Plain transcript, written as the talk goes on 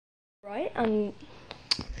Right?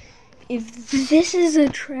 If this is a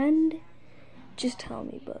trend, just tell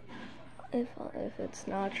me. But if it's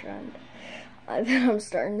not a trend, then I'm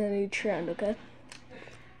starting a new trend. Okay,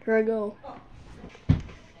 here I go.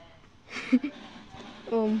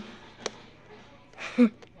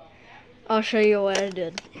 I'll show you what I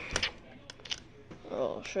did.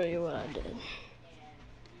 I'll show you what I did.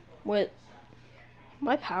 Wait,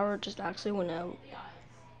 my power just actually went out.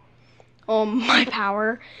 My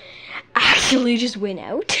power actually just went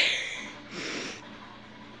out.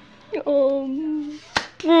 So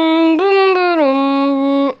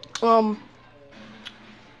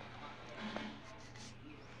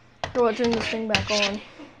I'll turn this thing back on.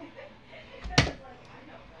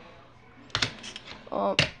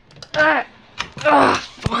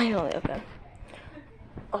 Finally, okay.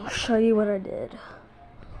 I'll show you what I did.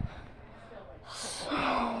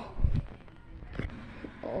 So,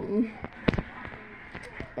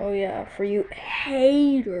 oh yeah, for you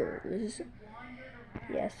haters.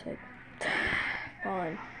 Yes,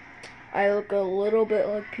 fine. I look a little bit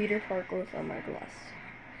like Peter Parker without my glass.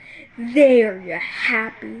 There, you're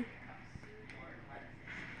happy.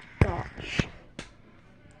 Gosh.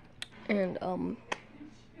 And,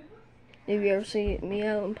 if you ever see me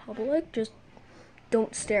out in public, just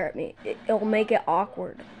don't stare at me. It'll make it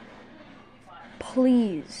awkward.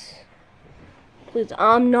 Please. Please,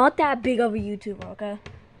 I'm not that big of a YouTuber, okay?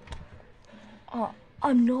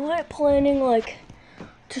 I'm not planning,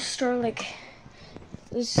 to start,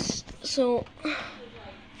 this, so, I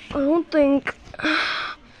don't think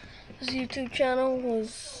this YouTube channel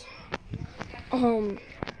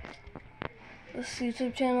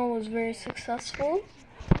was very successful,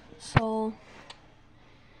 so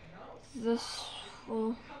this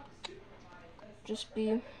will just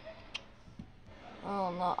be, I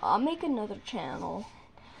don't know, I'll make another channel.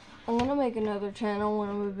 I'm gonna make another channel when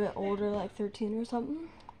I'm a bit older, like 13 or something,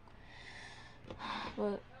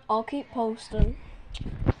 but I'll keep posting.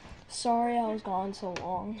 Sorry I was gone so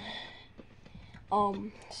long.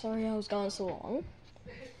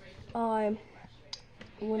 I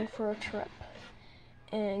went for a trip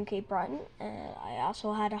in Cape Breton, and I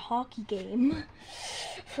also had a hockey game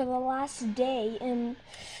for the last day, and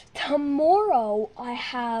tomorrow I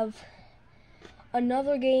have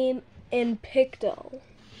another game in Pictou.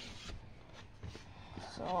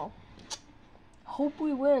 So, hope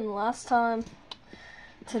we win.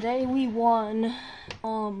 Today we won.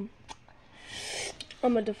 I'm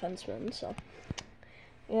a defenseman, so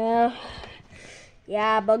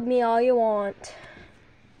yeah, bug me all you want.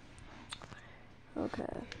 Okay.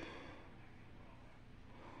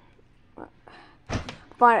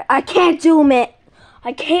 Fine, I can't zoom it.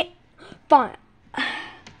 Fine.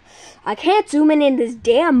 I can't zoom in this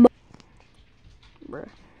damn. Bruh.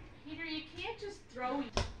 Peter, you can't just throw.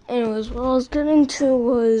 Anyways, what I was getting to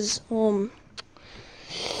was,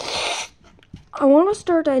 I want to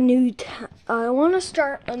start a new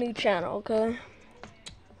channel, okay?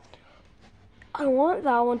 I want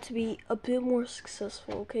that one to be a bit more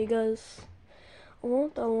successful, okay, guys? I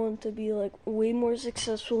want that one to be, way more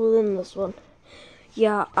successful than this one.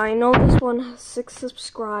 Yeah, I know this one has 6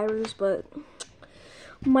 subscribers, but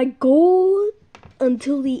my goal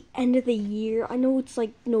until the end of the year, I know it's,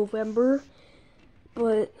 November,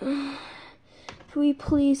 but can we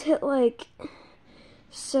please hit,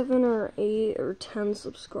 7 or 8 or 10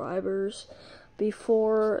 subscribers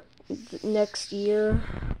before next year,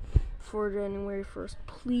 for January 1st.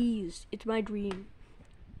 Please, it's my dream.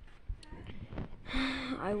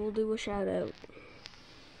 I will do a shout out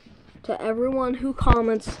to everyone who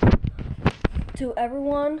comments. To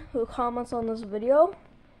everyone who comments on this video,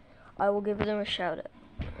 I will give them a shout out.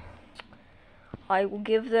 I will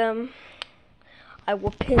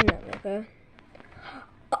pin them, okay?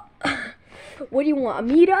 What do you want,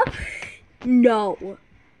 a meetup? No.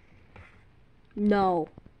 No.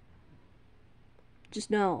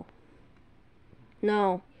 Just no.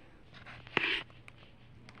 No.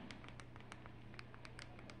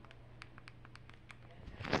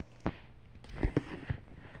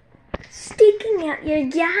 Sticking out your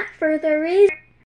yacht for the reason.